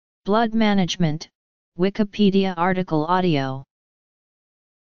Blood management, Wikipedia article audio.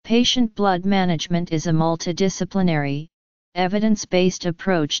 Patient blood management is a multidisciplinary, evidence-based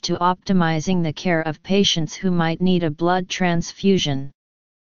approach to optimizing the care of patients who might need a blood transfusion.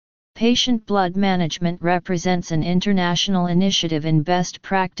 Patient blood management represents an international initiative in best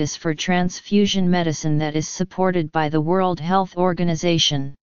practice for transfusion medicine that is supported by the World Health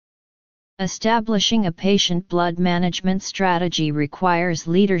Organization. Establishing a patient blood management strategy requires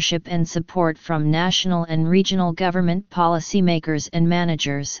leadership and support from national and regional government policymakers and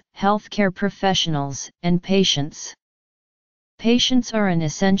managers, healthcare professionals, and patients. Patients are an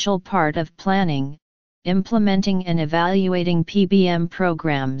essential part of planning, implementing and evaluating PBM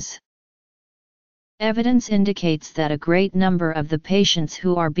programs. Evidence indicates that a great number of the patients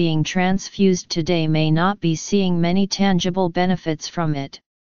who are being transfused today may not be seeing many tangible benefits from it,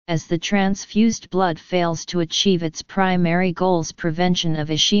 as the transfused blood fails to achieve its primary goals: prevention of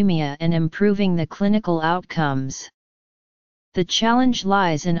ischemia and improving the clinical outcomes. The challenge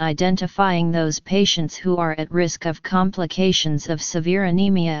lies in identifying those patients who are at risk of complications of severe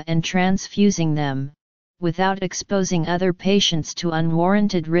anemia and transfusing them, without exposing other patients to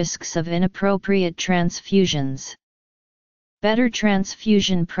unwarranted risks of inappropriate transfusions. Better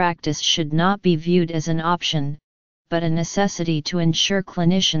transfusion practice should not be viewed as an option, but a necessity to ensure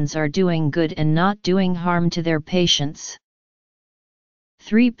clinicians are doing good and not doing harm to their patients.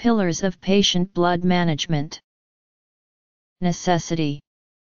 3 pillars of patient blood management. Necessity.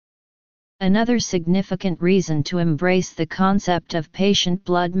 Another significant reason to embrace the concept of patient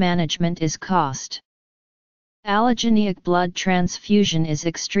blood management is cost. Allogeneic blood transfusion is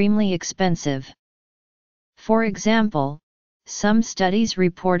extremely expensive. For example, some studies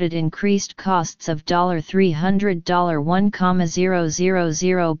reported increased costs of $300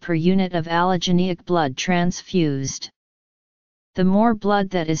 $1,000 per unit of allogeneic blood transfused. The more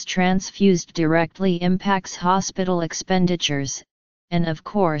blood that is transfused directly impacts hospital expenditures, and of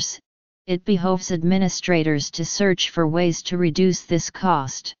course, it behoves administrators to search for ways to reduce this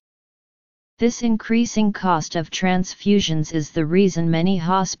cost. This increasing cost of transfusions is the reason many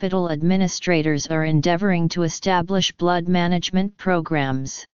hospital administrators are endeavoring to establish blood management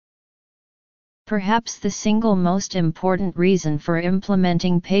programs. Perhaps the single most important reason for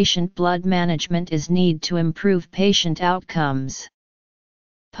implementing patient blood management is need to improve patient outcomes.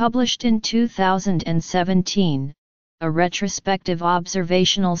 Published in 2017, a retrospective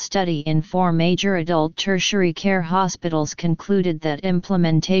observational study in 4 major adult tertiary care hospitals concluded that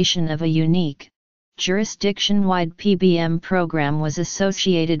implementation of a unique, jurisdiction-wide PBM program was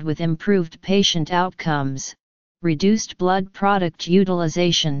associated with improved patient outcomes, reduced blood product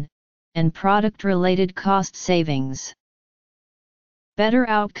utilization, and product-related cost savings. Better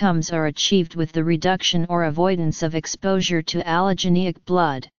outcomes are achieved with the reduction or avoidance of exposure to allogeneic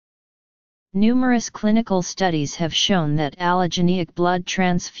blood. Numerous clinical studies have shown that allogeneic blood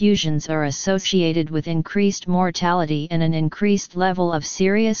transfusions are associated with increased mortality and an increased level of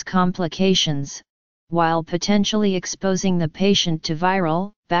serious complications, while potentially exposing the patient to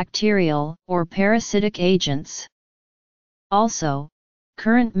viral, bacterial, or parasitic agents. Also,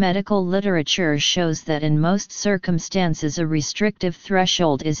 current medical literature shows that in most circumstances a restrictive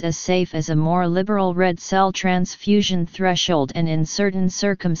threshold is as safe as a more liberal red cell transfusion threshold, and in certain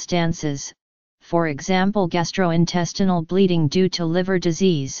circumstances, for example gastrointestinal bleeding due to liver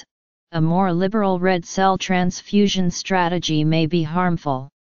disease, a more liberal red cell transfusion strategy may be harmful.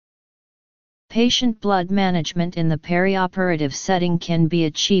 Patient blood management in the perioperative setting can be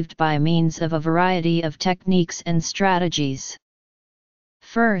achieved by means of a variety of techniques and strategies.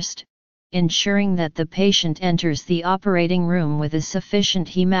 First, ensuring that the patient enters the operating room with a sufficient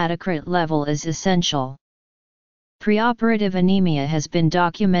hematocrit level is essential. Preoperative anemia has been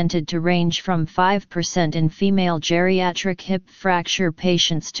documented to range from 5% in female geriatric hip fracture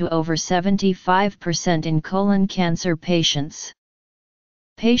patients to over 75% in colon cancer patients.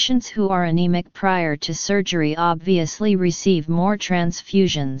 Patients who are anemic prior to surgery obviously receive more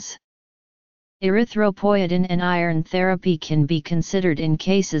transfusions. Erythropoietin and iron therapy can be considered in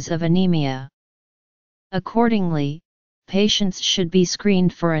cases of anemia. Accordingly, patients should be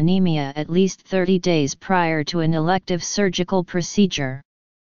screened for anemia at least 30 days prior to an elective surgical procedure.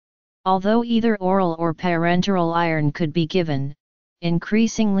 Although either oral or parenteral iron could be given,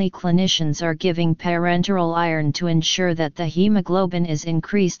 increasingly clinicians are giving parenteral iron to ensure that the hemoglobin is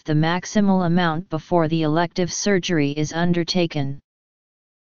increased the maximal amount before the elective surgery is undertaken.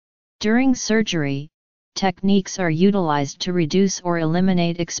 During surgery, techniques are utilized to reduce or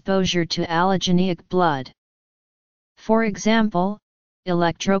eliminate exposure to allogeneic blood. For example,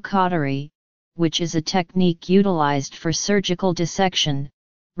 electrocautery, which is a technique utilized for surgical dissection,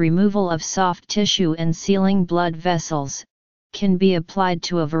 removal of soft tissue and sealing blood vessels, can be applied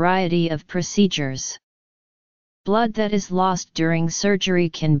to a variety of procedures. Blood that is lost during surgery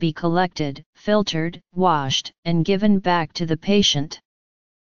can be collected, filtered, washed, and given back to the patient.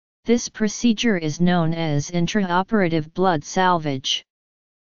 This procedure is known as intraoperative blood salvage.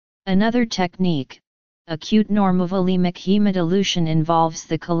 Another technique, acute normovolemic hemodilution, involves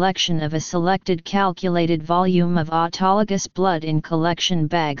the collection of a selected calculated volume of autologous blood in collection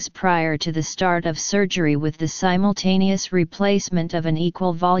bags prior to the start of surgery with the simultaneous replacement of an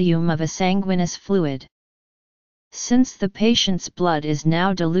equal volume of a sanguineous fluid. Since the patient's blood is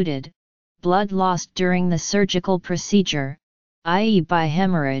now diluted, blood lost during the surgical procedure, i.e. by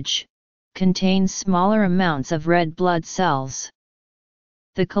hemorrhage, contains smaller amounts of red blood cells.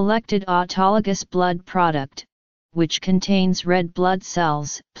 The collected autologous blood product, which contains red blood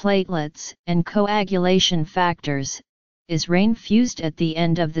cells, platelets, and coagulation factors, is reinfused at the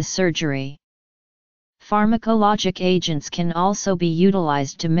end of the surgery. Pharmacologic agents can also be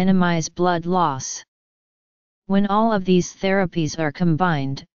utilized to minimize blood loss. When all of these therapies are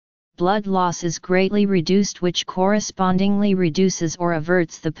combined, blood loss is greatly reduced, which correspondingly reduces or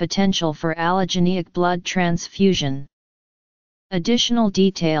averts the potential for allogeneic blood transfusion. Additional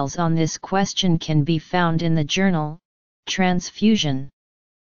details on this question can be found in the journal, Transfusion.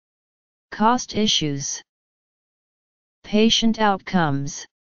 Cost issues. Patient outcomes.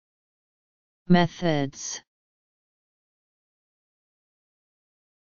 Methods.